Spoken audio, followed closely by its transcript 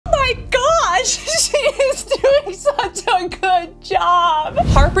she is doing such a good job.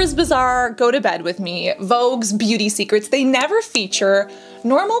 Harper's Bazaar, Go to Bed with Me, Vogue's Beauty Secrets, they never feature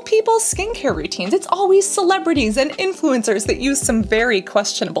normal people's skincare routines. It's always celebrities and influencers that use some very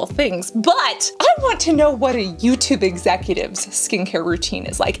questionable things. But I want to know what a YouTube executive's skincare routine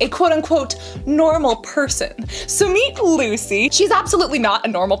is like, a quote unquote normal person. So meet Lucy. She's absolutely not a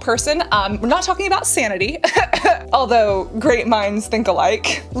normal person. We're not talking about sanity, although great minds think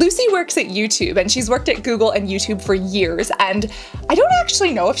alike. Lucy works at YouTube and she's worked at Google and YouTube for years. And I don't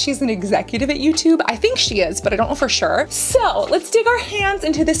actually know if she's an executive at YouTube. I think she is, but I don't know for sure. So let's dig our hands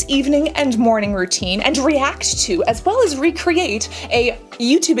into this evening and morning routine and react to, as well as recreate, a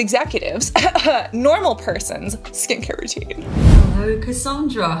YouTube executive's normal person's skincare routine. Hello,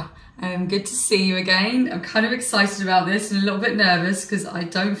 Cassandra. Good to see you again. I'm kind of excited about this and a little bit nervous because I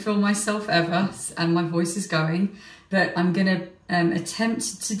don't feel myself ever and my voice is going, but I'm gonna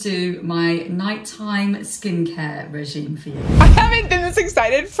attempt to do my nighttime skincare regime for you. I haven't been this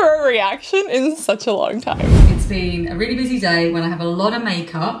excited for a reaction in such a long time. It's been a really busy day when I have a lot of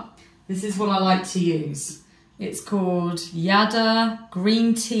makeup. This is what I like to use. It's called Yada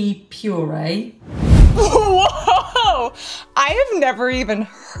Green Tea Puree. Whoa! I have never even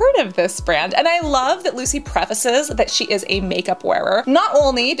heard of this brand, and I love that Lucy prefaces that she is a makeup wearer. Not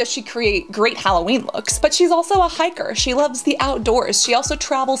only does she create great Halloween looks, but she's also a hiker. She loves the outdoors. She also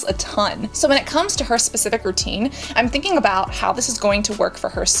travels a ton. So when it comes to her specific routine, I'm thinking about how this is going to work for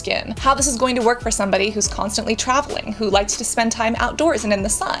her skin, how this is going to work for somebody who's constantly traveling, who likes to spend time outdoors and in the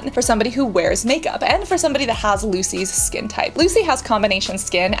sun, for somebody who wears makeup, and for somebody that has Lucy's skin type. Lucy has combination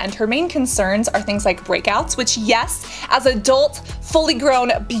skin, and her main concerns are things like breakouts, which yes, as adult, fully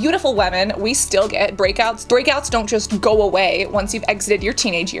grown, beautiful women, we still get breakouts. Breakouts don't just go away once you've exited your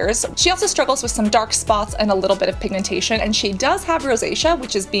teenage years. She also struggles with some dark spots and a little bit of pigmentation, and she does have rosacea,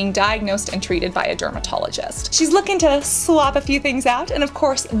 which is being diagnosed and treated by a dermatologist. She's looking to swap a few things out, and of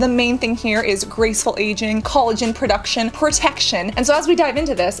course, the main thing here is graceful aging, collagen production, protection. And so as we dive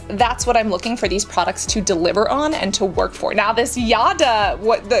into this, that's what I'm looking for these products to deliver on and to work for. Now this Yada,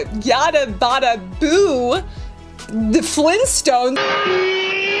 what the Yada Bada Boo, the Flintstones.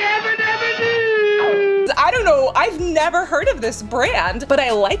 I don't know, I've never heard of this brand, but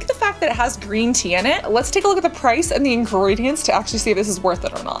I like the fact that it has green tea in it. Let's take a look at the price and the ingredients to actually see if this is worth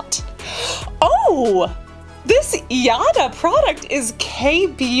it or not. Oh! This Yada product is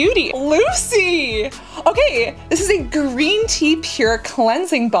K-Beauty. Lucy! Okay, this is a green tea pure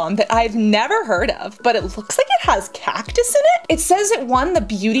cleansing balm that I've never heard of, but it looks like it has cactus in it. It says it won the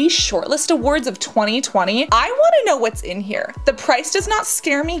Beauty Shortlist Awards of 2020. I want to know what's in here. The price does not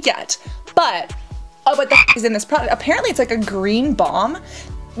scare me yet, but oh, what the f is in this product? Apparently it's like a green balm.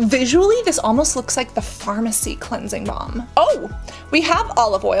 Visually, this almost looks like the pharmacy cleansing balm. Oh, we have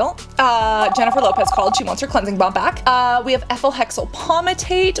olive oil. Jennifer Lopez called, she wants her cleansing balm back. We have ethyl hexyl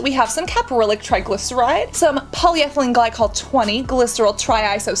palmitate. We have some caprylic triglyceride, some polyethylene glycol 20, glycerol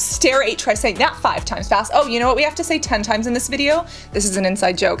triisostearate, try saying that 5 times fast. Oh, you know what we have to say 10 times in this video? This is an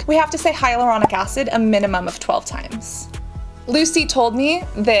inside joke. We have to say hyaluronic acid a minimum of 12 times. Lucy told me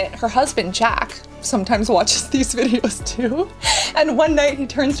that her husband, Jack, sometimes watches these videos too. And one night he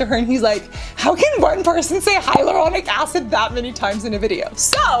turns to her and he's like, how can one person say hyaluronic acid that many times in a video?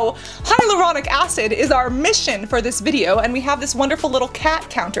 So hyaluronic acid is our mission for this video, and we have this wonderful little cat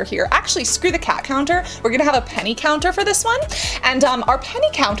counter here. Actually, screw the cat counter. We're gonna have a penny counter for this one. And our penny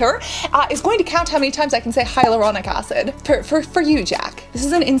counter is going to count how many times I can say hyaluronic acid for you, Jack. This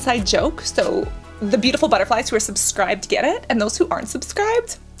is an inside joke, so the beautiful butterflies who are subscribed get it, and those who aren't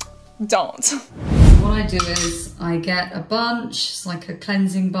subscribed, don't. What I do is I get a bunch, it's like a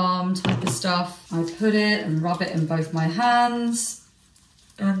cleansing balm type of stuff. I put it and rub it in both my hands,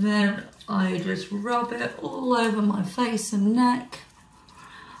 and then I just rub it all over my face and neck.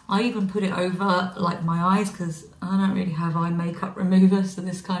 I even put it over like my eyes because I don't really have eye makeup remover, so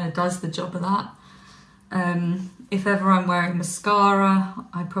this kind of does the job of that. If ever I'm wearing mascara,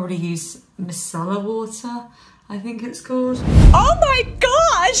 I probably use micellar water, I think it's called. Oh my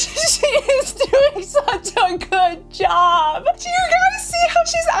gosh, she is doing such a good job. Do you guys see how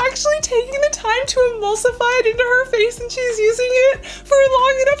she's actually taking the time to emulsify it into her face, and she's using it for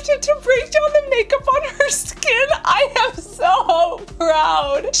long enough to break down the makeup on her skin? I am so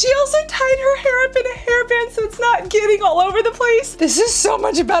proud. She also tied her hair up in a hairband so it's not getting all over the place. This is so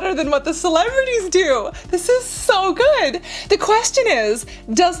much better than what the celebrities do. This is so good. The question is,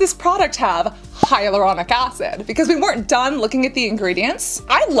 does this product have hyaluronic acid? Because we weren't done looking at the ingredients.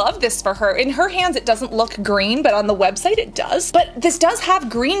 I love this for her. In her hands, it doesn't look green, but on the website it does. But this does have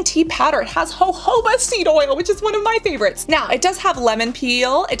green tea powder. It has jojoba seed oil, which is one of my favorites. Now, it does have lemon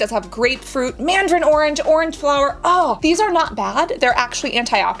peel. It does have grapefruit, mandarin orange, orange flower. Oh, these are not bad. They're actually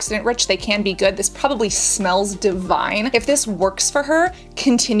antioxidant rich. They can be good. This probably smells divine. If this works for her,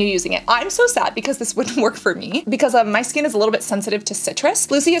 continue using it. I'm so sad because this wouldn't work for me because my skin is a little bit sensitive to citrus.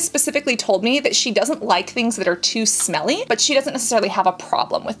 Lucy has specifically told me that she doesn't like things that are too smelly, but she doesn't necessarily have a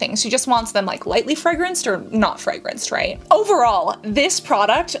problem with things. She just wants them like lightly fragranced or not fragranced, right? Overall, this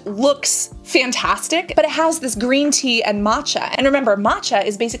product looks fantastic, but it has this green tea and matcha. And remember, matcha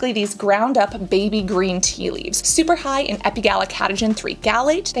is basically these ground up baby green tea leaves, super high in epigallocatechin 3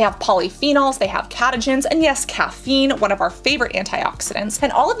 gallate. They have polyphenols, they have catechins, and yes, caffeine, one of our favorite antioxidants.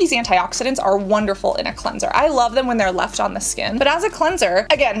 And all of these antioxidants are wonderful in a cleanser. I love them when they're left on the skin, but as a cleanser,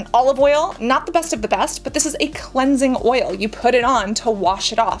 again, olive oil, not the best of the best, but this is a cleansing oil. You put it on to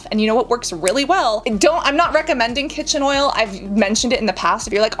wash it off. And you know what works really well? I'm not recommending kitchen oil. I've mentioned it in the past.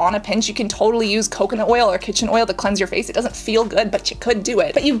 If you're like on a pinch, you can totally use coconut oil or kitchen oil to cleanse your face. It doesn't feel good, but you could do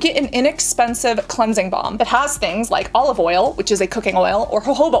it. But you get an inexpensive cleansing balm that has things like olive oil, which is a cooking oil, or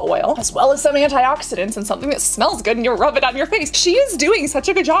jojoba oil, as well as some antioxidants and something that smells good and you rub it on your face. She is doing such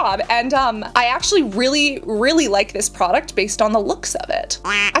a good job. And I actually really like this product based on the looks of it.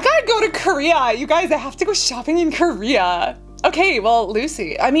 I gotta go to Korea. You guys, I have to go shopping in Korea. Okay, well,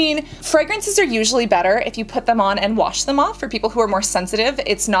 Lucy, I mean, fragrances are usually better if you put them on and wash them off. For people who are more sensitive,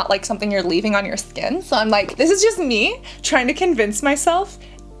 it's not like something you're leaving on your skin. So I'm like, this is just me trying to convince myself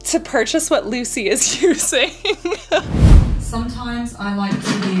to purchase what Lucy is using. Sometimes I like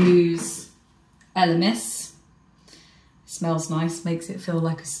to use Elemis. Smells nice, makes it feel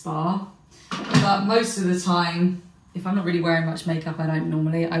like a spa. But most of the time, if I'm not really wearing much makeup, I don't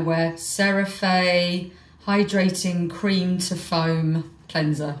normally, I wear CeraVe Hydrating Cream to Foam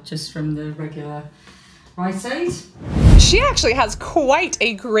Cleanser, just from the regular Rite Aid. She actually has quite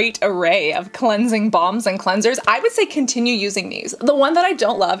a great array of cleansing balms and cleansers. I would say continue using these. The one that I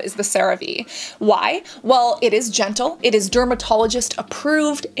don't love is the CeraVe. Why? Well, it is gentle. It is dermatologist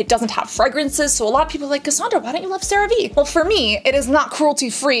approved. It doesn't have fragrances. So a lot of people are like, Cassandra, why don't you love CeraVe? Well, for me, it is not cruelty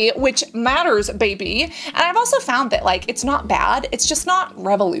free, which matters, baby. And I've also found that like, it's not bad. It's just not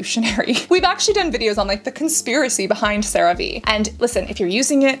revolutionary. We've actually done videos on like the conspiracy behind CeraVe. And listen, if you're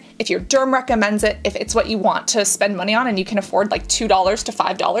using it, if your derm recommends it, if it's what you want to spend money on and you can afford like $2 to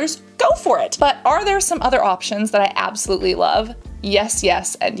 $5, go for it. But are there some other options that I absolutely love? Yes,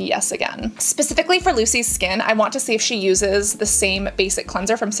 yes, and yes again. Specifically for Lucy's skin, I want to see if she uses the same basic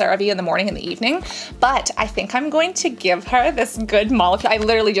cleanser from CeraVe in the morning and the evening, but I think I'm going to give her this good molecule. I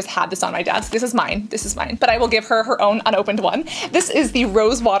literally just had this on my dad's. This is mine, but I will give her her own unopened one. This is the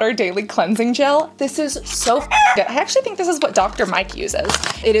Rose Water Daily Cleansing Gel. This is so good. I actually think this is what Dr. Mike uses.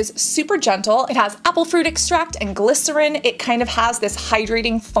 It is super gentle. It has apple fruit extract and glycerin. It kind of has this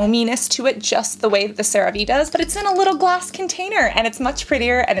hydrating foaminess to it, just the way that the CeraVe does, but it's in a little glass container. And it's much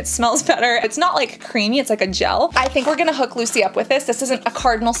prettier and it smells better. It's not like creamy, it's like a gel. I think we're gonna hook Lucy up with this. This isn't a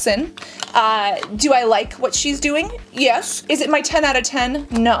cardinal sin. Do I like what she's doing? Yes. Is it my 10 out of 10?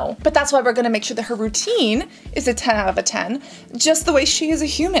 No. But that's why we're gonna make sure that her routine is a 10 out of a 10, just the way she as a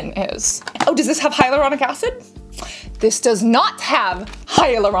human is. Oh, does this have hyaluronic acid? This does not have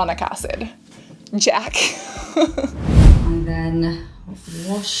hyaluronic acid. Jack. And then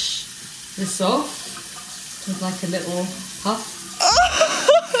wash this off with like a little puff.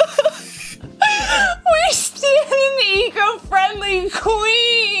 We're still an eco-friendly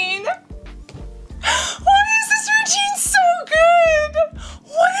queen. Why is this routine so good?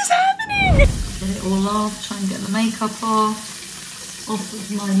 What is happening? Get it all off, try and get the makeup off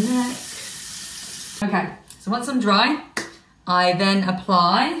of my neck. Okay, so once I'm dry, I then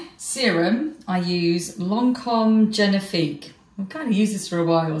apply serum. I use Lancome Genifique. I've kind of used this for a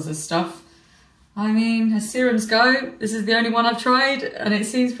while as a stuff. I mean, as serums go, this is the only one I've tried and it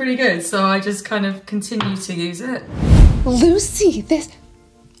seems pretty good. So I just kind of continue to use it. Lucy,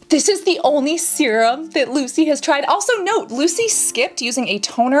 this is the only serum that Lucy has tried. Also note, Lucy skipped using a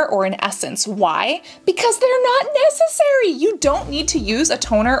toner or an essence. Why? Because they're not necessary. You don't need to use a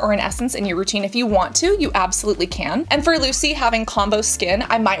toner or an essence in your routine. If you want to, you absolutely can. And for Lucy having combo skin,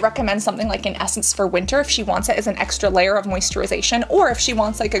 I might recommend something like an essence for winter if she wants it as an extra layer of moisturization, or if she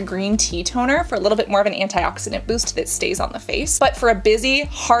wants like a green tea toner for a little bit more of an antioxidant boost that stays on the face. But for a busy,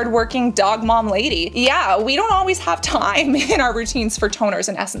 hardworking dog mom lady, yeah, we don't always have time in our routines for toners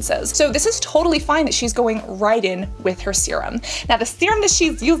and essences. instances. So this is totally fine that she's going right in with her serum. Now the serum that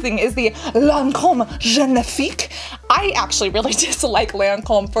she's using is the Lancôme Génifique. I actually really dislike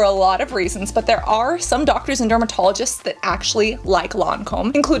Lancôme for a lot of reasons, but there are some doctors and dermatologists that actually like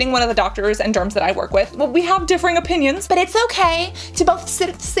Lancôme, including one of the doctors and derms that I work with. Well, we have differing opinions, but it's okay to both sit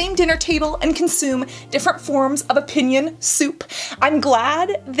at the same dinner table and consume different forms of opinion soup. I'm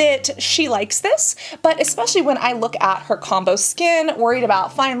glad that she likes this, but especially when I look at her combo skin, worried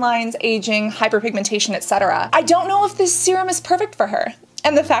about fine lines, aging, hyperpigmentation, etc. I don't know if this serum is perfect for her.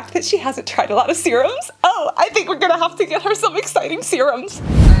 And the fact that she hasn't tried a lot of serums, oh, I think we're gonna have to get her some exciting serums.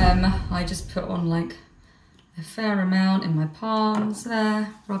 I just put on like a fair amount in my palms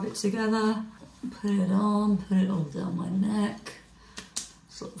there, rub it together, put it on, put it all down my neck,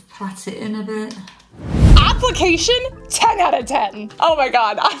 sort of pat it in a bit. Application, 10 out of 10. Oh my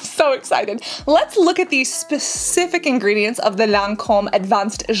God, I'm so excited. Let's look at the specific ingredients of the Lancôme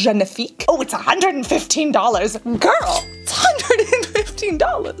Advanced Génifique. Oh, it's $115. Girl, it's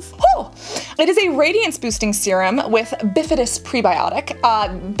 $115. Oh, it is a radiance boosting serum with Bifidus prebiotic.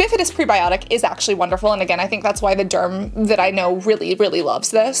 Bifidus prebiotic is actually wonderful, and again, I think that's why the derm that I know really, really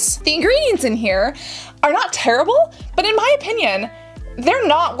loves this. The ingredients in here are not terrible, but in my opinion, they're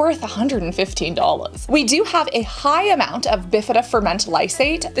not worth $115. We do have a high amount of bifida ferment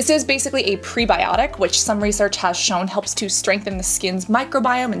lysate. This is basically a prebiotic, which some research has shown helps to strengthen the skin's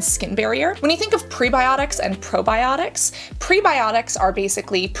microbiome and skin barrier. When you think of prebiotics and probiotics, prebiotics are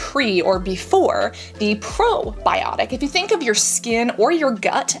basically pre or before the probiotic. If you think of your skin or your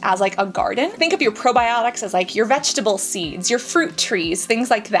gut as like a garden, think of your probiotics as like your vegetable seeds, your fruit trees, things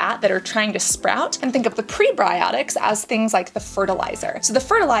like that that are trying to sprout, and think of the prebiotics as things like the fertilizer. So the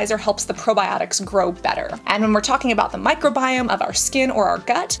fertilizer helps the probiotics grow better. And when we're talking about the microbiome of our skin or our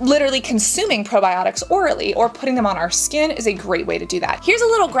gut, literally consuming probiotics orally or putting them on our skin is a great way to do that. Here's a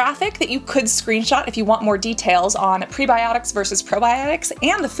little graphic that you could screenshot if you want more details on prebiotics versus probiotics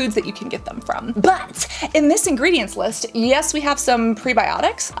and the foods that you can get them from. But in this ingredients list, yes, we have some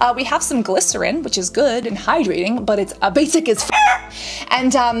prebiotics. We have some glycerin, which is good and hydrating, but it's basic as f.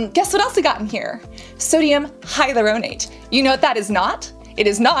 And guess what else we got in here? Sodium hyaluronate. You know what that is not? It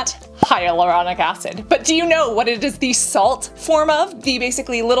is not hyaluronic acid. But do you know what it is the salt form of? The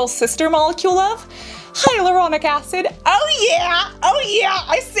basically little sister molecule of? Hyaluronic acid. Oh yeah,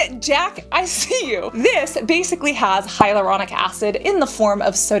 I said, Jack, I see you. This basically has hyaluronic acid in the form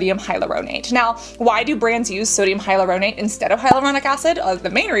of sodium hyaluronate. Now, why do brands use sodium hyaluronate instead of hyaluronic acid? The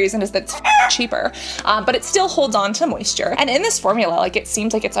main reason is that it's cheaper, but it still holds on to moisture. And in this formula, like it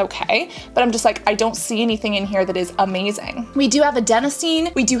seems like it's okay, but I'm just like, I don't see anything in here that is amazing. We do have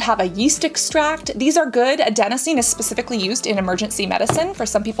adenosine, we do have a yeast extract. These are good. Adenosine is specifically used in emergency medicine for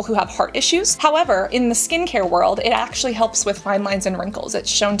some people who have heart issues. However, in the skincare world, it actually helps with fine lines and wrinkles. It's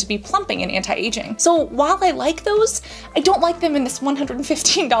shown to be plumping and anti-aging. So while I like those, I don't like them in this $115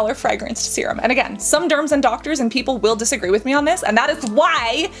 fragranced serum. And again, some derms and doctors and people will disagree with me on this, and that is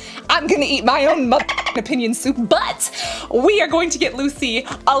why I'm gonna eat my own opinion soup, but we are going to get Lucy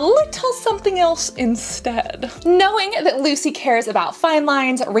a little something else instead. Knowing that Lucy cares about fine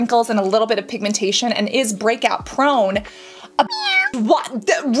lines, wrinkles, and a little bit of pigmentation and is breakout prone, what?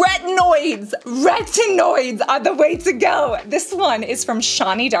 Retinoids are the way to go. This one is from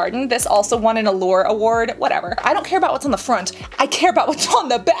Shani Darden. This also won an Allure Award, whatever. I don't care about what's on the front. I care about what's on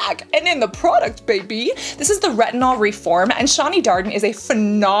the back and in the product, baby. This is the Retinol Reform, and Shani Darden is a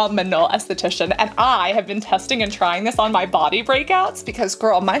phenomenal esthetician, and I have been testing and trying this on my body breakouts because,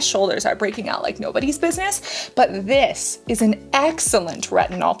 girl, my shoulders are breaking out like nobody's business, but this is an excellent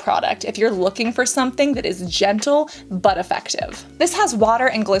retinol product if you're looking for something that is gentle but effective. This has water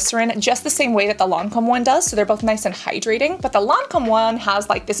and glycerin just the same way that the Lancôme one does, so they're both nice and hydrating, but the Lancôme one has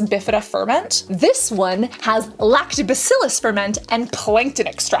like this bifida ferment. This one has lactobacillus ferment and plankton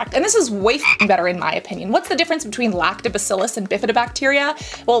extract, and this is way better in my opinion. What's the difference between lactobacillus and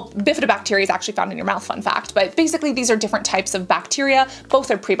bifidobacteria? Well, bifidobacteria is actually found in your mouth, fun fact, but basically these are different types of bacteria.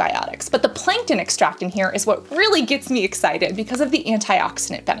 Both are prebiotics, but the plankton extract in here is what really gets me excited because of the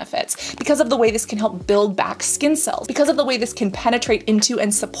antioxidant benefits, because of the way this can help build back skin cells, because of the way this can penetrate into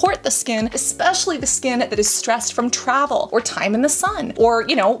and support the skin, especially the skin that is stressed from travel or time in the sun, or,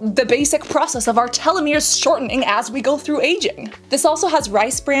 you know, the basic process of our telomeres shortening as we go through aging. This also has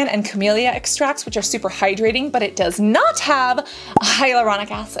rice bran and camellia extracts, which are super hydrating, but it does not have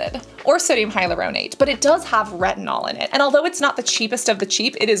hyaluronic acid or sodium hyaluronate, but it does have retinol in it. And although it's not the cheapest of the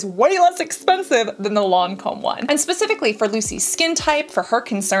cheap, it is way less expensive than the Lancôme one. And specifically for Lucy's skin type, for her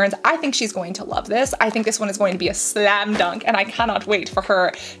concerns, I think she's going to love this. I think this one is going to be a slam dunk, and I cannot wait for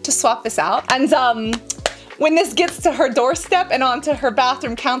her to swap this out. And when this gets to her doorstep and onto her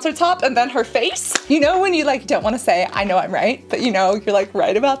bathroom countertop and then her face. You know when you like don't want to say, I know I'm right, but you know, you're like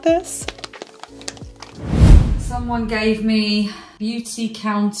right about this? Someone gave me Beauty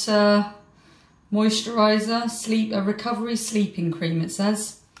Counter moisturizer, a recovery sleeping cream, it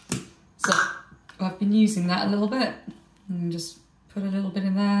says. So I've been using that a little bit. And just put a little bit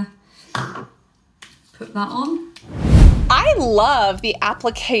in there. Put that on. I love the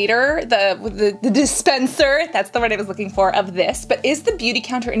applicator, the dispenser, that's the word I was looking for, of this, but is the Beauty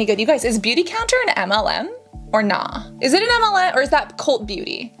Counter any good? You guys, is Beauty Counter an MLM or nah? Is it an MLM or is that Cult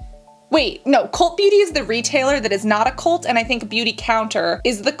Beauty? Wait, no, Cult Beauty is the retailer that is not a cult, and I think Beauty Counter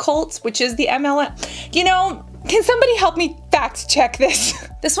is the cult, which is the MLM. You know, can somebody help me fact check this?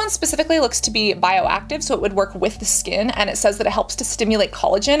 This one specifically looks to be bioactive, so it would work with the skin, and it says that it helps to stimulate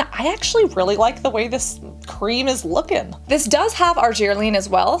collagen. I actually really like the way this cream is looking. This does have arginine as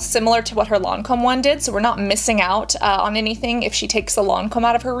well, similar to what her Lancome one did, so we're not missing out on anything if she takes the Lancome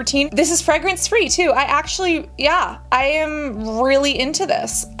out of her routine. This is fragrance-free too. I am really into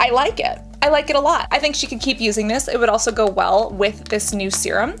this. I like it. I like it a lot. I think she could keep using this. It would also go well with this new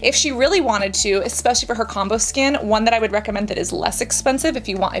serum. If she really wanted to, especially for her combo skin, one that I would recommend that is less expensive if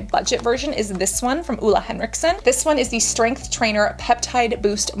you want a budget version is this one from Ulla Henriksen. This one is the Strength Trainer Peptide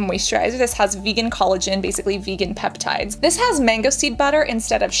Boost Moisturizer. This has vegan collagen, basically vegan peptides. This has mango seed butter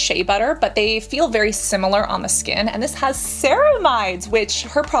instead of shea butter, but they feel very similar on the skin. And this has ceramides, which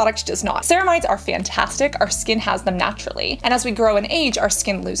her product does not. Ceramides are fantastic. Our skin has them naturally. And as we grow in age, our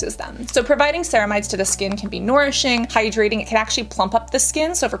skin loses them. So providing ceramides to the skin can be nourishing, hydrating. It can actually plump up the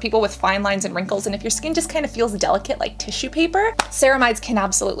skin. So for people with fine lines and wrinkles, and if your skin just kind of feels delicate like tissue paper, ceramides can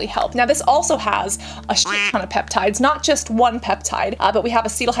absolutely help. Now this also has a shit ton of peptides, not just one peptide, but we have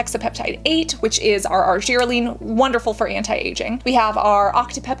acetohexapeptide 8, which is our arginine, wonderful for anti-aging. We have our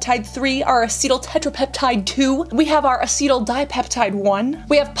octapeptide 3, our acetyl tetrapeptide 2. We have our acetyl dipeptide 1.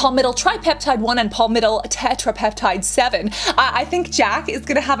 We have palmityl tripeptide 1 and palmityl tetrapeptide 7. I think Jack is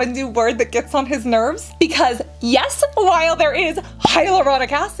gonna have a new word that gets on his nerves, because yes, while there is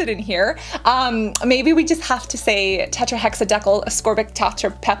hyaluronic acid in here, maybe we just have to say tetrahexadecyl ascorbic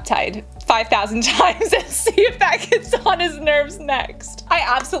tetrapeptide 5,000 times and see if that gets on his nerves next. I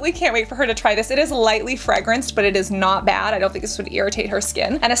absolutely can't wait for her to try this. It is lightly fragranced, but it is not bad. I don't think this would irritate her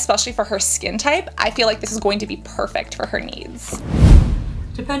skin, and especially for her skin type, I feel like this is going to be perfect for her needs.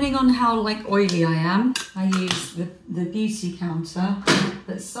 Depending on how like oily I am, I use the Beauty Counter,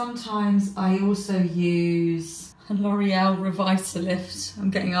 but sometimes I also use L'Oreal Revitalift. I'm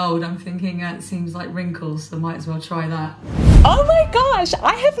getting old, I'm thinking it seems like wrinkles, so I might as well try that. Oh my gosh,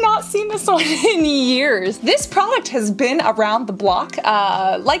 I have not seen this one in years. This product has been around the block,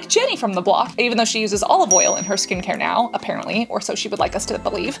 like Jenny from the block, even though she uses olive oil in her skincare now, apparently, or so she would like us to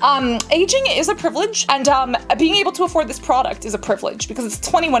believe. Aging is a privilege, and being able to afford this product is a privilege because it's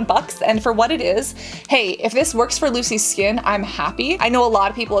 21 bucks, and for what it is, hey, if this works for Lucy's skin, I'm happy. I know a lot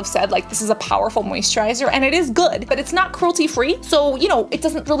of people have said like this is a powerful moisturizer, and it is good, but it's not cruelty-free, so you know, it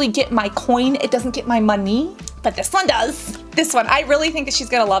doesn't really get my coin, it doesn't get my money, but this one does. This one, I really think that she's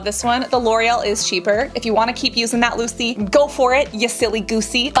gonna love this one. The L'Oreal is cheaper. If you wanna keep using that, Lucy, go for it, you silly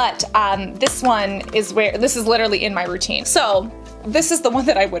goosey. But this one is this is literally in my routine. So this is the one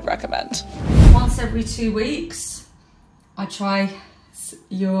that I would recommend. Once every 2 weeks, I try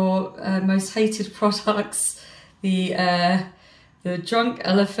your most hated products, the Drunk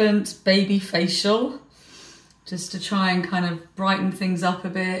Elephant Baby Facial, just to try and kind of brighten things up a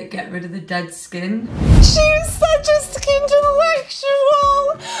bit, get rid of the dead skin. She's such a skin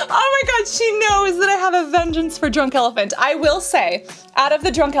intellectual. Oh my god, she knows that I have a vengeance for Drunk Elephant. I will say, out of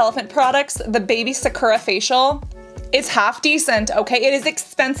the Drunk Elephant products, the Baby Sakura Facial, it's half decent, okay? It is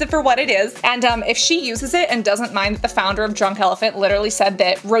expensive for what it is. And if she uses it and doesn't mind that the founder of Drunk Elephant literally said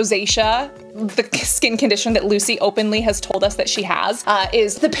that rosacea, the skin condition that Lucy openly has told us that she has,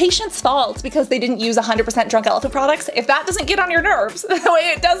 is the patient's fault because they didn't use 100% Drunk Elephant products. If that doesn't get on your nerves the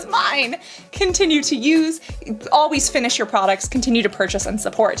way it does mine, continue to use, always finish your products, continue to purchase and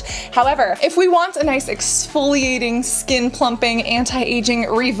support. However, if we want a nice exfoliating, skin plumping, anti-aging,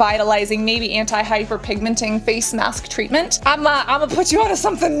 revitalizing, maybe anti-hyperpigmenting face mask treatment, I'm gonna put you onto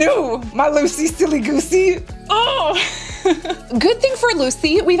something new, my Lucy silly goosey. Oh! Good thing for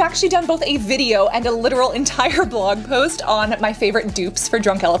Lucy, we've actually done both a video and a literal entire blog post on my favorite dupes for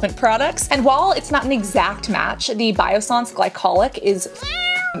Drunk Elephant products. And while it's not an exact match, the Biossance Glycolic is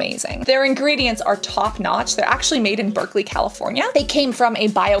amazing. Their ingredients are top notch. They're actually made in Berkeley, California. They came from a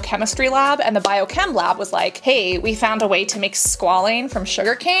biochemistry lab, and the biochem lab was like, hey, we found a way to make squalane from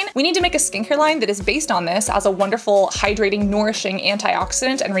sugarcane. We need to make a skincare line that is based on this as a wonderful, hydrating, nourishing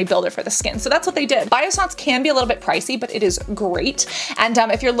antioxidant and rebuilder for the skin. So that's what they did. Biossance can be a little bit pricey, but it is great. And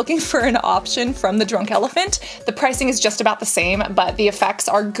if you're looking for an option from the Drunk Elephant, the pricing is just about the same, but the effects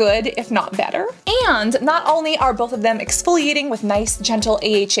are good, if not better. And not only are both of them exfoliating with nice, gentle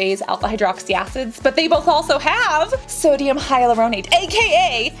AHAs, alpha hydroxy acids, but they both also have sodium hyaluronate,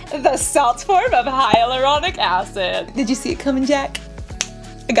 aka the salt form of hyaluronic acid. Did you see it coming, Jack?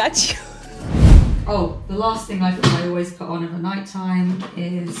 I got you. Oh, the last thing I always put on at the night time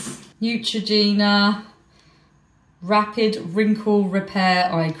is Neutrogena Rapid Wrinkle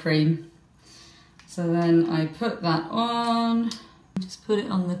Repair Eye Cream. So then I put that on, just put it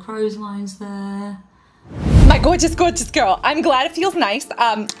on the crow's lines there. My gorgeous, gorgeous girl. I'm glad it feels nice.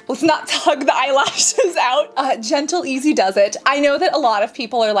 Let's not tug the eyelashes out. Gentle Easy does it. I know that a lot of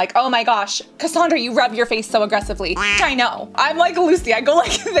people are like, oh my gosh, Cassandra, you rub your face so aggressively. I know. I'm like Lucy, I go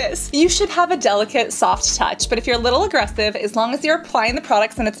like this. You should have a delicate, soft touch, but if you're a little aggressive, as long as you're applying the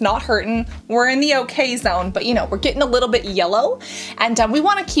products and it's not hurting, we're in the okay zone. But you know, we're getting a little bit yellow, and we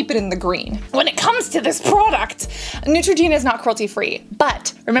want to keep it in the green. When it comes to this product, Neutrogena is not cruelty-free,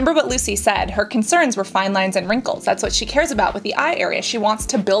 but remember what Lucy said, her concerns were fine lines and wrinkles. That's what she cares about with the eye area. She wants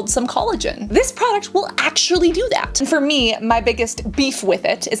to build some collagen. This product will actually do that. And for me, my biggest beef with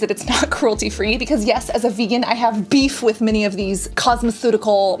it is that it's not cruelty-free, because yes, as a vegan, I have beef with many of these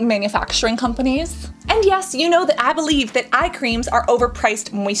cosmeceutical manufacturing companies. And yes, you know that I believe that eye creams are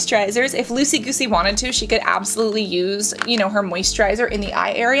overpriced moisturizers. If Lucy Goosey wanted to, she could absolutely use, you know, her moisturizer in the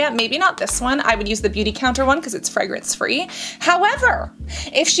eye area. Maybe not this one. I would use the Beauty Counter one because it's fragrance free. However,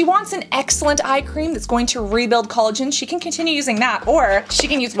 if she wants an excellent eye cream that's going to rebuild collagen, she can continue using that, or she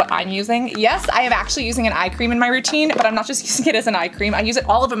can use what I'm using. Yes, I am actually using an eye cream in my routine, but I'm not just using it as an eye cream. I use it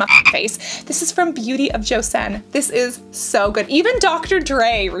all over my face. This is from Beauty of Joseon. This is so good. Even Dr.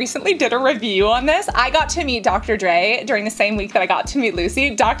 Dre recently did a review on this. I got to meet Dr. Dre during the same week that I got to meet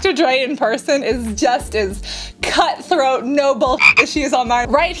Lucy. Dr. Dre in person is just as cutthroat, no bullshit as she is online.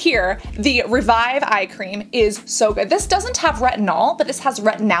 Right here, the Revive eye cream is so good. This doesn't have retinol, but this has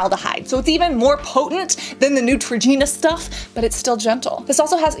retinaldehyde, so it's even more potent than the Neutrogena stuff, but it's still gentle. This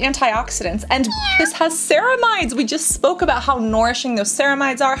also has antioxidants, and this has ceramides. We just spoke about how nourishing those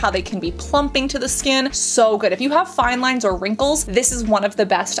ceramides are, how they can be plumping to the skin. So good. If you have fine lines or wrinkles, this is one of the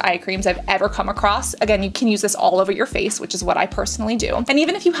best eye creams I've ever come across. Again, you can use this all over your face, which is what I personally do. And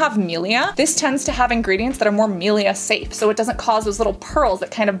even if you have milia, this tends to have ingredients that are more milia safe, so it doesn't cause those little pearls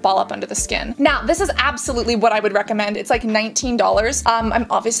that kind of ball up under the skin. Now, this is absolutely what I would recommend. It's like $19. I'm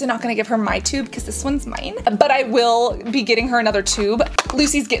obviously not gonna give her my tube because this one's mine, but I will be getting her another tube.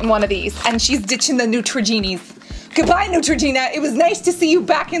 Lucy's getting one of these, and she's ditching the Neutrogenas. Goodbye, Neutrogena. It was nice to see you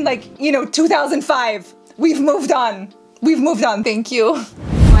back in, like, you know, 2005. We've moved on. We've moved on, thank you.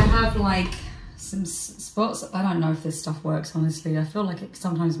 I have like some spots. I don't know if this stuff works, honestly. I feel like it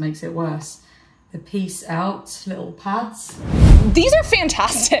sometimes makes it worse. The Peace Out little pads. These are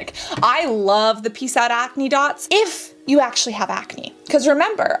fantastic. I love the Peace Out acne dots if you actually have acne. Because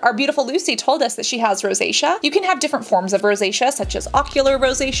remember, our beautiful Lucy told us that she has rosacea. You can have different forms of rosacea, such as ocular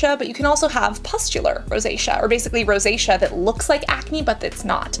rosacea, but you can also have pustular rosacea, or basically rosacea that looks like acne, but it's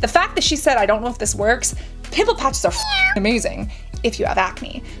not. The fact that she said, I don't know if this works, pimple patches are amazing if you have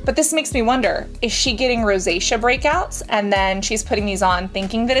acne. But this makes me wonder, is she getting rosacea breakouts and then she's putting these on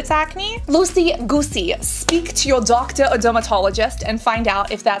thinking that it's acne? Lucy Goosey, speak to your doctor or dermatologist and find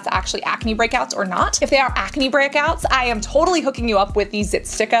out if that's actually acne breakouts or not. If they are acne breakouts, I am totally hooking you up with these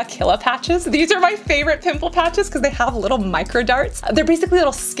Zitstica Killa patches. These are my favorite pimple patches because they have little micro darts. They're basically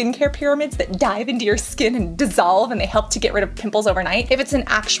little skincare pyramids that dive into your skin and dissolve, and they help to get rid of pimples overnight. If it's an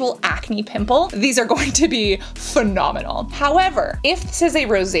actual acne pimple, these are going to be phenomenal. However, if this is a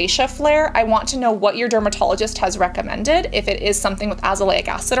rosacea flare, I want to know what your dermatologist has recommended, if it is something with azelaic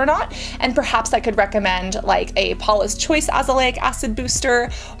acid or not, and perhaps I could recommend like a Paula's Choice azelaic acid booster,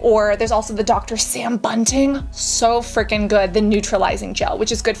 or there's also the Dr. Sam Bunting, so freaking good, the neutralizing gel,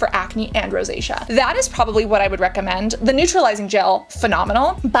 which is good for acne and rosacea. That is probably what I would recommend. The neutralizing gel,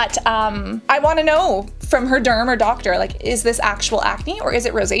 phenomenal, but I want to know from her derm or doctor, like, is this actual acne or is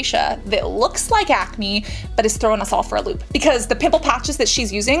it rosacea that looks like acne but is throwing us all for a loop? Because the pimple patches that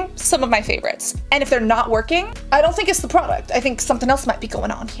she's using, some of my favorites. And if they're not working, I don't think it's the product. I think something else might be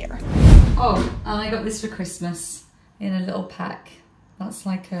going on here. Oh, and I got this for Christmas in a little pack. That's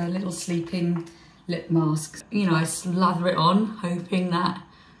like a little sleeping lip mask. You know, I slather it on, hoping that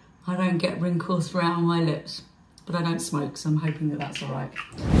I don't get wrinkles around my lips. but I don't smoke, so I'm hoping that that's all right.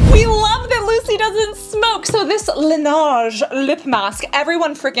 We love that Lucy doesn't smoke. So this Laneige lip mask,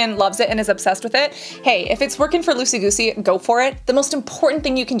 everyone freaking loves it and is obsessed with it. Hey, if it's working for Lucy Goosey, go for it. The most important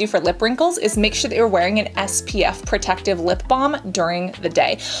thing you can do for lip wrinkles is make sure that you're wearing an SPF protective lip balm during the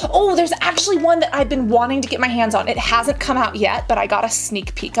day. Oh, there's actually one that I've been wanting to get my hands on. It hasn't come out yet, but I got a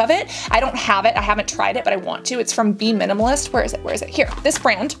sneak peek of it. I don't have it, I haven't tried it, but I want to. It's from beMinimalist. Where is it? Where is it? Here, this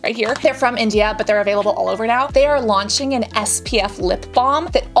brand right here. They're from India, but they're available all over now. They are launching an SPF lip balm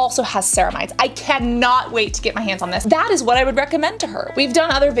that also has ceramides. I cannot wait to get my hands on this. That is what I would recommend to her. We've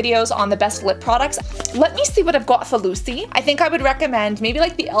done other videos on the best lip products. Let me see what I've got for Lucy. I think I would recommend maybe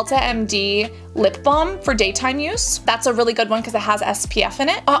like the Elta MD lip balm for daytime use. That's a really good one because it has SPF in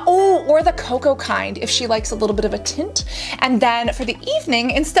it. Or the cocoa kind if she likes a little bit of a tint. And then for the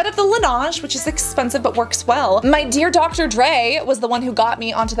evening, instead of the Laneige, which is expensive but works well, my dear Dr. Dre was the one who got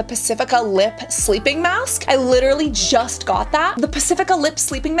me onto the Pacifica lip sleeping mask. I literally just got that. The Pacifica lip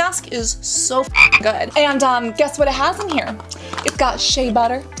sleeping mask is so good. And guess what it has in here? It's got shea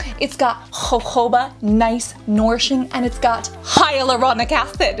butter, it's got jojoba, nice, nourishing, and it's got hyaluronic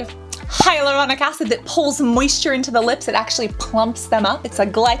acid. Hyaluronic acid that pulls moisture into the lips. It actually plumps them up. It's a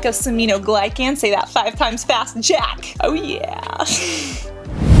glycosaminoglycan. Say that 5 times fast, Jack. Oh yeah.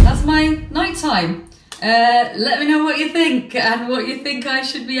 That's my nighttime. Let me know what you think and what you think I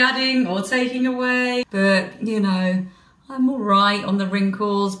should be adding or taking away. But, you know, I'm all right on the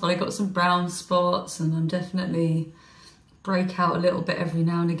wrinkles, but I got some brown spots and I'm definitely break out a little bit every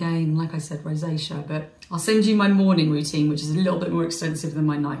now and again. Like I said, rosacea, but I'll send you my morning routine, which is a little bit more extensive than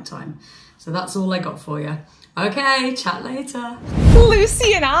my nighttime. So that's all I got for you. Okay, chat later.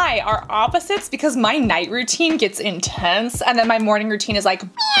 Lucy and I are opposites because my night routine gets intense and then my morning routine is like,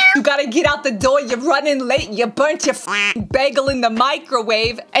 you gotta get out the door, you're running late, you burnt your bagel in the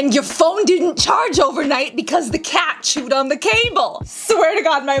microwave, and your phone didn't charge overnight because the cat chewed on the cable. Swear to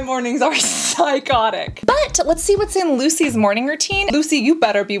God, my mornings are psychotic. But let's see what's in Lucy's morning routine. Lucy, you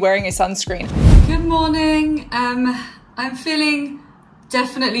better be wearing a sunscreen. Good morning. I'm feeling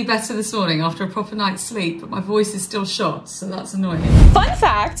definitely better this morning after a proper night's sleep, but my voice is still shot, so that's annoying. Fun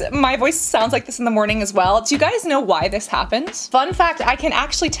fact, my voice sounds like this in the morning as well. Do you guys know why this happens? Fun fact, I can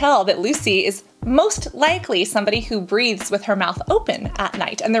actually tell that Lucy is most likely somebody who breathes with her mouth open at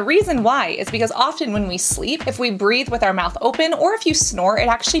night. And the reason why is because often when we sleep, if we breathe with our mouth open or if you snore, it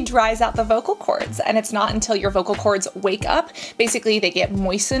actually dries out the vocal cords. And it's not until your vocal cords wake up, basically they get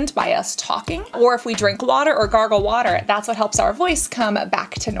moistened by us talking, or if we drink water or gargle water, that's what helps our voice come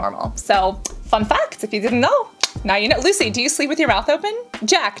back to normal. So fun fact, if you didn't know. Now you know. Lucy, do you sleep with your mouth open?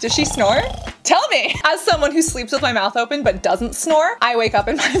 Jack, does she snore? Tell me! As someone who sleeps with my mouth open but doesn't snore, I wake up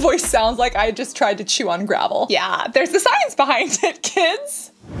and my voice sounds like I just tried to chew on gravel. Yeah, there's the science behind it,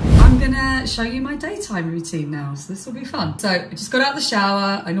 kids. I'm gonna show you my daytime routine now, so this will be fun. So I just got out of the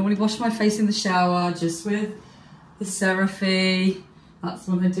shower. I normally wash my face in the shower just with the CeraVe. That's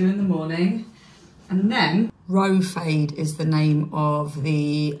what I do in the morning. And then Rofade is the name of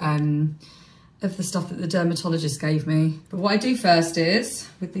the stuff that the dermatologist gave me. But what I do first is,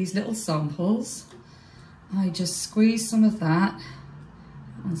 with these little samples, I just squeeze some of that.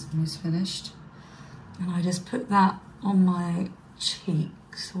 That's almost finished. And I just put that on my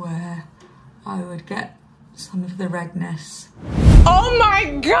cheeks where I would get some of the redness. Oh my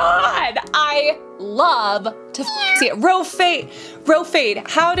God! I love to see it.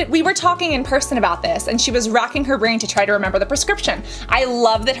 Rofade, we were talking in person about this and she was racking her brain to try to remember the prescription. I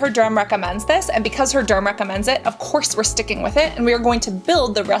love that her derm recommends this, and because her derm recommends it, of course we're sticking with it and we are going to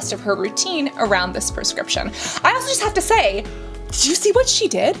build the rest of her routine around this prescription. I also just have to say, did you see what she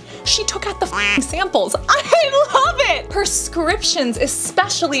did? She took out the samples. I love it! Prescriptions,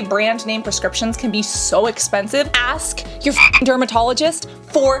 especially brand name prescriptions, can be so expensive. Ask your dermatologist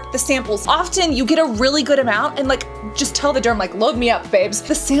for the samples. Often you get a really good amount and like, just tell the derm like, load me up, babes.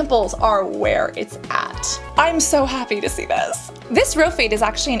 The samples are where it's at. I'm so happy to see this. This Rofade is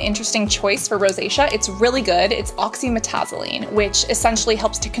actually an interesting choice for rosacea. It's really good. It's oxymetazoline, which essentially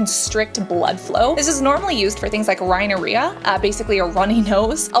helps to constrict blood flow. This is normally used for things like rhinorrhea, basically a runny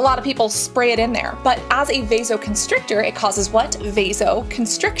nose. A lot of people spray it in there, but as a vasoconstrictor, it causes what?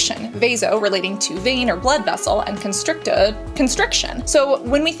 Vasoconstriction. Vaso relating to vein or blood vessel, and constriction. So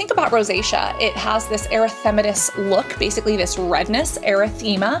when we think about rosacea, it has this erythematous look, basically this redness.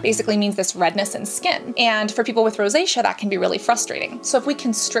 Erythema basically means this redness in skin. And for people with rosacea, that can be really frustrating frustrating. So if we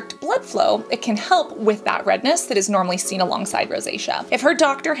constrict blood flow, it can help with that redness that is normally seen alongside rosacea. If her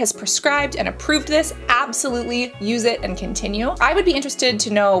doctor has prescribed and approved this, absolutely use it and continue. I would be interested to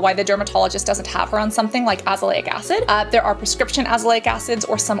know why the dermatologist doesn't have her on something like azelaic acid. There are prescription azelaic acids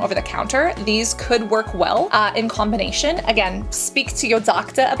or some over the counter. These could work well in combination. Again, speak to your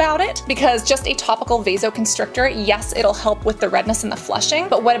doctor about it, because just a topical vasoconstrictor, yes, it'll help with the redness and the flushing,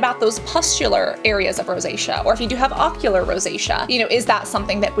 but what about those pustular areas of rosacea? Or if you do have ocular rosacea, you know, is that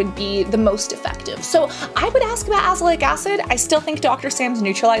something that would be the most effective? So I would ask about azelaic acid. I still think Dr. Sam's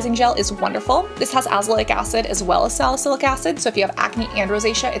neutralizing gel is wonderful. This has azelaic acid as well as salicylic acid, so if you have acne and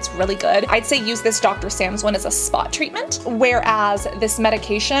rosacea, it's really good. I'd say use this Dr. Sam's one as a spot treatment, whereas this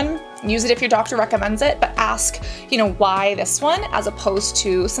medication, use it if your doctor recommends it, but ask, you know, why this one as opposed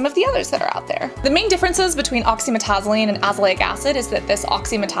to some of the others that are out there. The main differences between oxymetazoline and azelaic acid is that this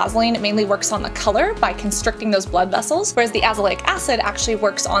oxymetazoline mainly works on the color by constricting those blood vessels, whereas the azelaic acid actually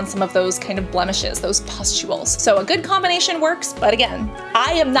works on some of those kind of blemishes, those pustules. So a good combination works, but again,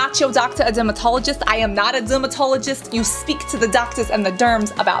 I am not your doctor, a dermatologist. I am not a dermatologist. You speak to the doctors and the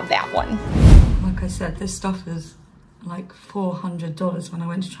derms about that one. Like I said, this stuff is like $400 when I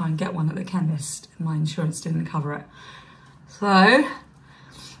went to try and get one at the chemist and my insurance didn't cover it. So I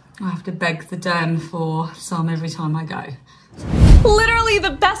have to beg the derm for some every time I go. Literally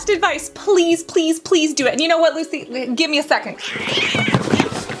the best advice. Please, please, please do it. And you know what, Lucy? Give me a second.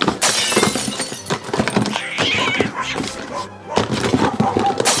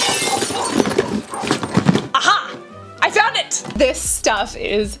 Aha! I found it! This stuff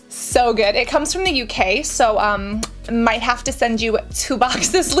is so good. It comes from the UK, so might have to send you 2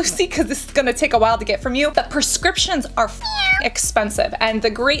 boxes, Lucy, because this is gonna take a while to get from you. But prescriptions are expensive, and the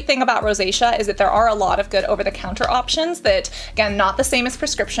great thing about rosacea is that there are a lot of good over-the-counter options that, again, not the same as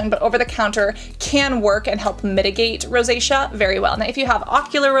prescription, but over-the-counter can work and help mitigate rosacea very well. Now, if you have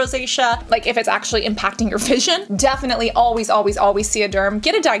ocular rosacea, like if it's actually impacting your vision, definitely always, always, always see a derm.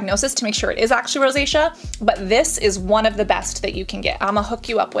 Get a diagnosis to make sure it is actually rosacea, but this is one of the best that you can get. I'm gonna hook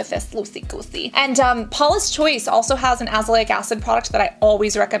you up with this, Lucy Goosey. And Paula's Choice also has an azelaic acid product that I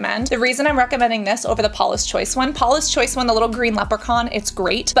always recommend. The reason I'm recommending this over the Paula's Choice one, the little green leprechaun, it's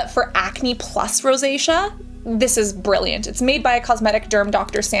great, but for acne plus rosacea, this is brilliant. It's made by a cosmetic derm,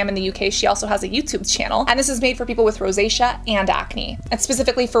 Dr. Sam in the UK. She also has a YouTube channel, and this is made for people with rosacea and acne. It's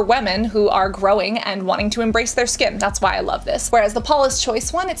specifically for women who are growing and wanting to embrace their skin. That's why I love this. Whereas the Paula's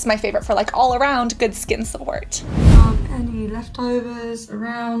Choice one, it's my favorite for like all around good skin support. Any leftovers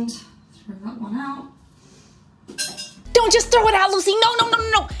around, throw that one out. Don't just throw it out, Lucy. No, no, no, no,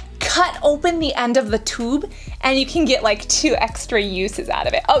 no. Cut open the end of the tube and you can get like 2 extra uses out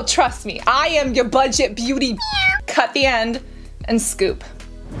of it. Oh, trust me, I am your budget beauty. Cut the end and scoop.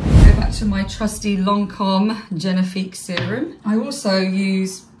 Go back to my trusty Lancome Genifique serum. I also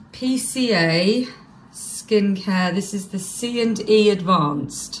use PCA skincare. This is the C&E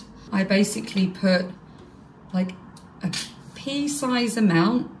Advanced. I basically put like a pea-size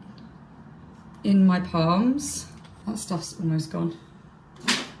amount in my palms. That stuff's almost gone.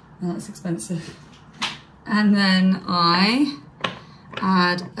 Oh, that's expensive. And then I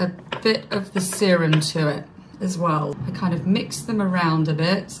add a bit of the serum to it as well. I kind of mix them around a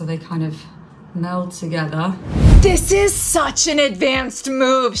bit so they kind of meld together. This is such an advanced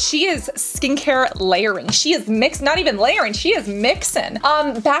move. She is skincare layering. She is not even layering, she is mixing.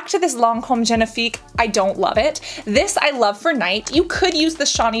 Back to this Lancome Genifique, I don't love it. This I love for night. You could use the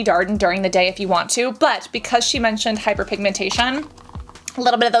Shani Darden during the day if you want to, but because she mentioned hyperpigmentation, a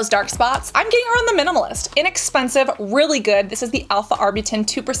little bit of those dark spots, I'm getting her on the minimalist. Inexpensive, really good. This is the Alpha Arbutin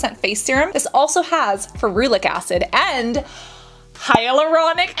 2% face serum. This also has ferulic acid and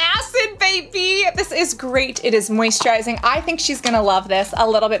hyaluronic acid, baby! This is great. It is moisturizing. I think she's gonna love this a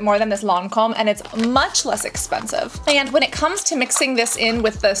little bit more than this Lancome, and it's much less expensive. And when it comes to mixing this in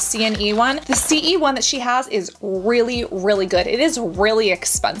with the C&E one, the CE one that she has is really, really good. It is really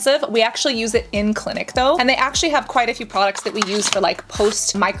expensive. We actually use it in clinic though, and they actually have quite a few products that we use for like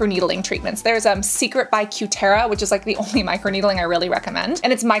post microneedling treatments. There's Secret by Cutera, which is like the only microneedling I really recommend,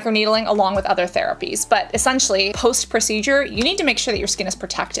 and it's microneedling along with other therapies. But essentially, post procedure, you need to make sure that your skin is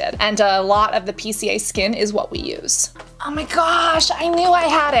protected, and a lot of the PCA skin is what we use. Oh my gosh, I knew I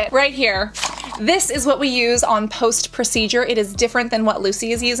had it right here. This is what we use on post procedure. It is different than what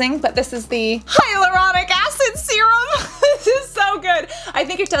Lucy is using, but this is the hyaluronic acid serum. This is so good. I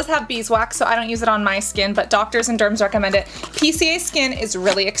think it does have beeswax, so I don't use it on my skin, but doctors and derms recommend it. PCA skin is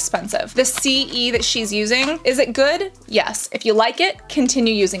really expensive. The CE that she's using, is it good? Yes. If you like it,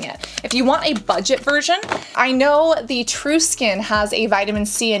 continue using it. If you want a budget version, I know the True Skin has a vitamin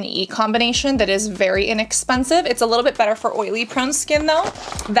C and E combination that is very inexpensive. It's a little bit better for oily prone skin though.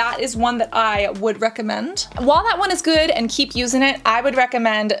 That is one that I would recommend. While that one is good and keep using it, I would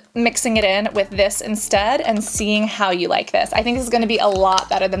recommend mixing it in with this instead and seeing how you like this. I think this is gonna be a lot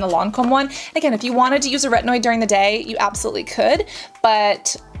better than the Lancome one. Again, if you wanted to use a retinoid during the day, you absolutely could,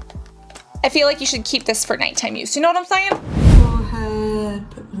 but I feel like you should keep this for nighttime use. You know what I'm saying? Forehead,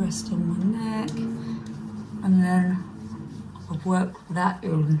 put the rest on my neck, and then I work that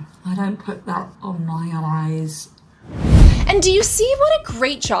in. I don't put that on my eyes. And do you see what a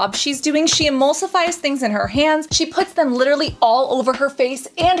great job she's doing? She emulsifies things in her hands. She puts them literally all over her face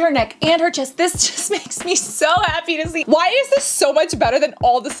and her neck and her chest. This just makes me so happy to see. Why is this so much better than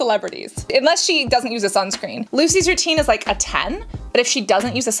all the celebrities? Unless she doesn't use a sunscreen. Lucy's routine is like a 10, but if she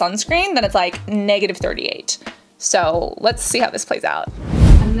doesn't use a sunscreen, then it's like -38. So let's see how this plays out.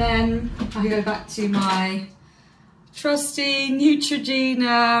 And then I go back to my trusty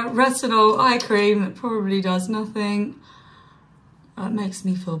Neutrogena retinol eye cream that probably does nothing. That makes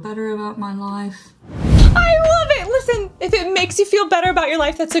me feel better about my life. I love it. Listen, if it makes you feel better about your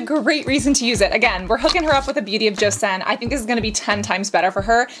life, that's a great reason to use it. Again, we're hooking her up with the Beauty of Joseon. I think this is gonna be 10 times better for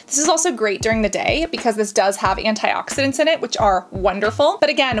her. This is also great during the day because this does have antioxidants in it, which are wonderful. But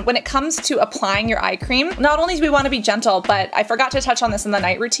again, when it comes to applying your eye cream, not only do we wanna be gentle, but I forgot to touch on this in the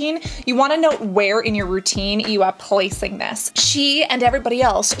night routine, you wanna note where in your routine you are placing this. She and everybody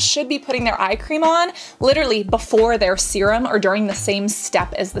else should be putting their eye cream on literally before their serum or during the same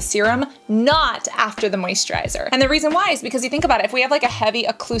step as the serum, not after the moisturizer. And the reason why is because you think about it, if we have like a heavy,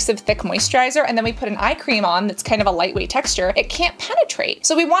 occlusive, thick moisturizer and then we put an eye cream on that's kind of a lightweight texture, it can't penetrate.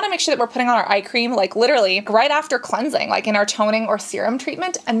 So we wanna make sure that we're putting on our eye cream like literally right after cleansing, like in our toning or serum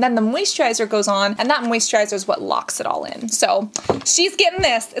treatment, and then the moisturizer goes on, and that moisturizer is what locks it all in. So she's getting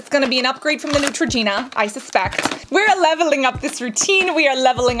this. It's gonna be an upgrade from the Neutrogena, I suspect. We're leveling up this routine. We are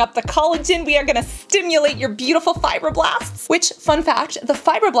leveling up the collagen. We are gonna stimulate your beautiful fibroblasts, which, fun fact, the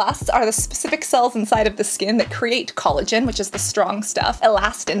fibroblasts are the specific cells inside of the skin that create collagen, which is the strong stuff.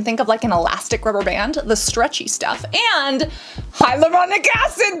 Elastin, think of like an elastic rubber band, the stretchy stuff. And hyaluronic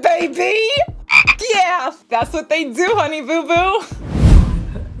acid, baby! Yeah, that's what they do, honey boo boo. I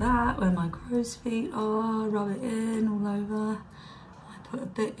put that where my crow's feet are, rub it in all over. I put a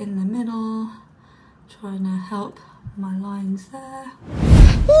bit in the middle, trying to help my lines there.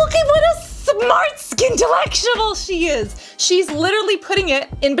 Look at what a smart skintellectual she is. She's literally putting it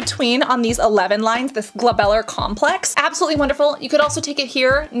in between on these 11 lines, this glabellar complex. Absolutely wonderful. You could also take it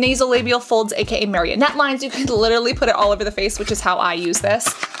here, nasolabial folds, aka marionette lines. You could literally put it all over the face, which is how I use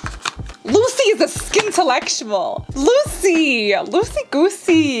this. Lucy is a skintellectual. Lucy, loosey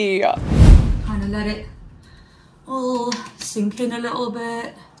goosey. Kind of let it all sink in a little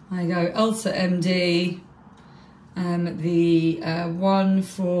bit. I go Ulta MD. The one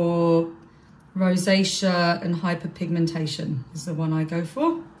for rosacea and hyperpigmentation is the one I go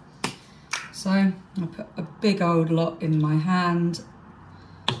for. So I put a big old lot in my hand,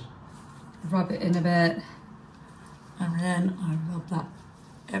 rub it in a bit, and then I rub that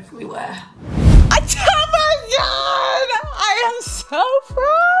everywhere. Oh my God! I am so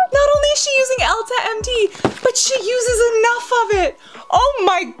proud! Not only is she using Ulta MD, but she uses enough of it. Oh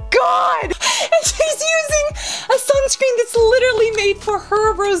my God! And she's using a sunscreen that's literally made for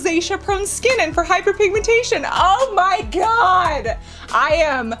her rosacea-prone skin and for hyperpigmentation. Oh my God! I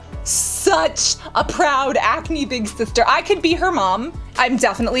am such a proud acne big sister. I could be her mom. I'm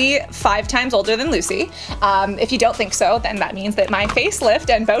definitely 5 times older than Lucy. If you don't think so, then that means that my facelift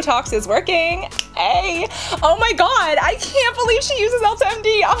and Botox is working. Hey! Oh my God, I can't believe she uses Ulta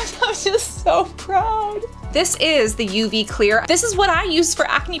MD. I'm just so proud. This is the UV Clear. This is what I use for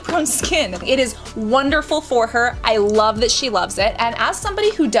acne-prone skin. It is wonderful for her. I love that she loves it. And as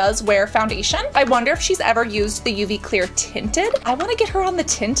somebody who does wear foundation, I wonder if she's ever used the UV Clear Tinted. I wanna get her on the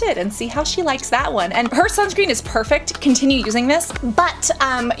Tinted and see how she likes that one. And her sunscreen is perfect. Continue using this. But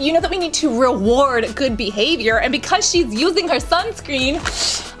you know that we need to reward good behavior. And because she's using her sunscreen,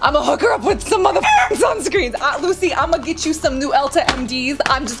 I'm gonna hook her up with some motherfucking sunscreens. Lucy, I'm gonna get you some new Ulta MDs.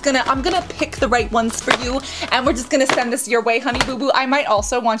 I'm gonna pick the right ones for you. and we're just gonna send this your way, honey boo boo. I might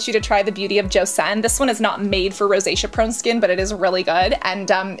also want you to try the Beauty of Joseon. This one is not made for rosacea prone skin, but it is really good.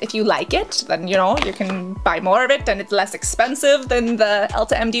 And if you like it, then you know, you can buy more of it, and it's less expensive than the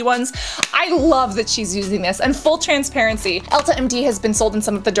Elta MD ones. I love that she's using this, and full transparency, Elta MD has been sold in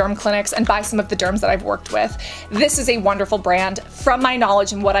some of the derm clinics and by some of the derms that I've worked with. This is a wonderful brand. From my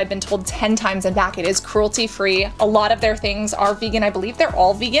knowledge and what I've been told 10 times and back, it is cruelty free. A lot of their things are vegan. I believe they're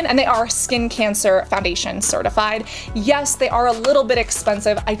all vegan, and they are skin cancer foundation certified. Yes, they are a little bit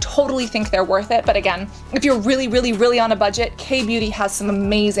expensive. I totally think they're worth it, but again, if you're really on a budget, K-Beauty has some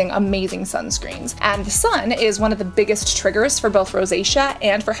amazing sunscreens. And the sun is one of the biggest triggers for both rosacea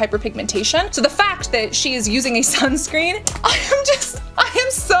and for hyperpigmentation. So the fact that she is using a sunscreen, I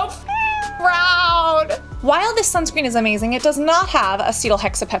am so proud. While this sunscreen is amazing, it does not have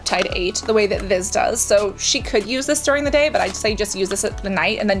acetohexapeptide 8 the way that this does. So she could use this during the day, but I'd say just use this at the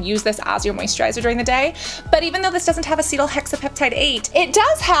night and then use this as your moisturizer during the day. But even though this doesn't have acetohexapeptide 8, it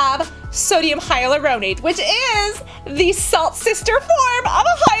does have sodium hyaluronate, which is the salt sister form of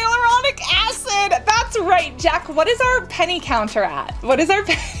a hyaluronic acid. That's right, Jack. What is our penny counter at? What is our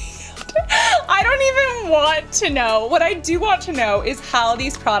penny counter? I don't even want to know. What I do want to know is how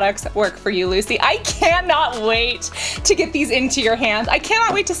these products work for you, Lucy. I cannot wait to get these into your hands. I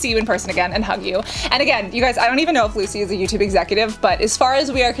cannot wait to see you in person again and hug you. And again, you guys, I don't even know if Lucy is a YouTube executive, but as far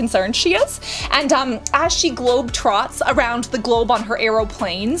as we are concerned, she is. And as she globe trots around the globe on her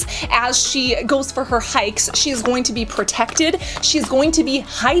aeroplanes, as she goes for her hikes, she is going to be protected. She's going to be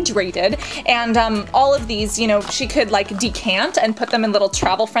hydrated. And all of these, you know, she could like decant and put them in little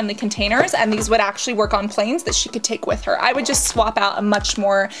travel-friendly containers, and these would actually work on planes that she could take with her. I would just swap out a much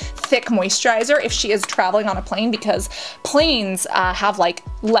more thick moisturizer if she is traveling on a plane, because planes have like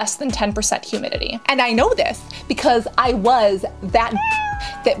less than 10% humidity. And I know this because I was that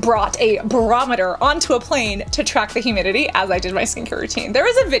brought a barometer onto a plane to track the humidity as I did my skincare routine. There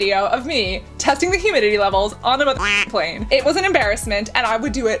was a video of me testing the humidity levels on a plane. It was an embarrassment, and I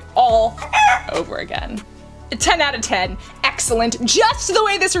would do it all over again. 10 out of 10. Excellent. Just the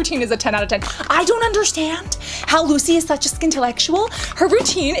way this routine is a 10 out of 10. I don't understand how Lucy is such a skintellectual. Her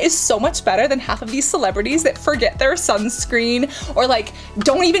routine is so much better than half of these celebrities that forget their sunscreen or like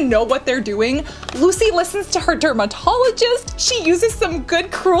don't even know what they're doing. Lucy listens to her dermatologist. She uses some good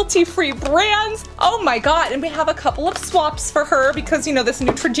cruelty-free brands. Oh my God. And we have a couple of swaps for her because, you know, this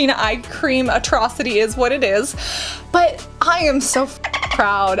Neutrogena eye cream atrocity is what it is. But I am so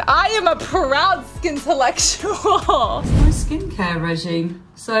proud. I am a proud skintellectual. My skincare regime.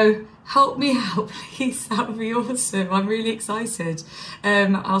 So help me out, please. That would be awesome. I'm really excited.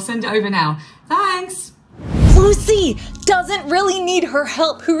 I'll send it over now. Thanks. Lucy doesn't really need her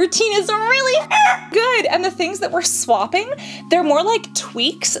help. Her routine is really good. And the things that we're swapping, they're more like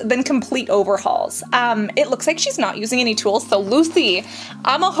tweaks than complete overhauls. It looks like she's not using any tools. So Lucy,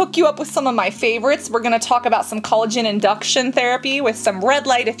 I'm gonna hook you up with some of my favorites. We're gonna talk about some collagen induction therapy with some red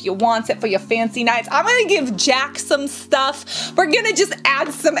light if you want it for your fancy nights. I'm gonna give Jack some stuff. We're gonna just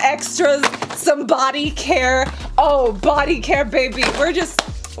add some extras, some body care. Oh, body care, baby.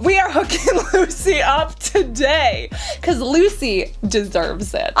 We are hooking Lucy up today because Lucy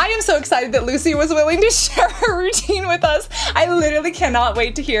deserves it. I am so excited that Lucy was willing to share her routine with us. I literally cannot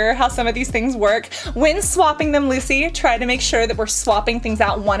wait to hear how some of these things work. When swapping them, Lucy, try to make sure that we're swapping things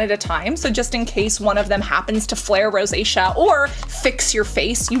out one at a time. So just in case one of them happens to flare rosacea or fix your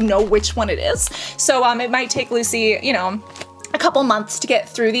face, you know which one it is. So it might take Lucy, you know, a couple months to get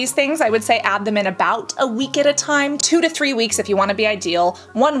through these things. I would say add them in about a week at a time, 2 to 3 weeks if you want to be ideal,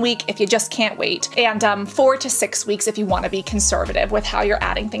 1 week if you just can't wait, and 4 to 6 weeks if you want to be conservative with how you're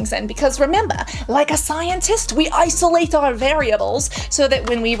adding things in. Because remember, like a scientist, we isolate our variables so that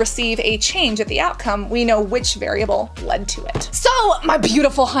when we receive a change at the outcome, we know which variable led to it. So, my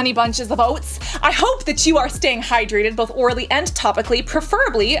beautiful honey bunches of oats, I hope that you are staying hydrated both orally and topically,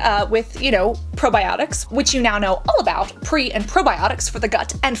 preferably with, you know, probiotics, which you now know all about, pre and probiotics for the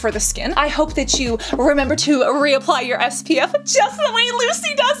gut and for the skin. I hope that you remember to reapply your SPF just the way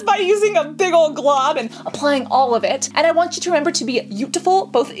Lucy does by using a big old glob and applying all of it. And I want you to remember to be beautiful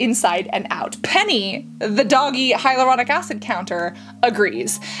both inside and out. Penny, the doggy hyaluronic acid counter,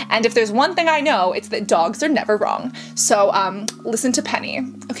 agrees. And if there's one thing I know, it's that dogs are never wrong. So listen to Penny,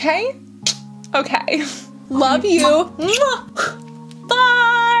 okay? Okay. Love you.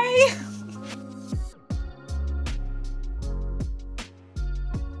 Bye.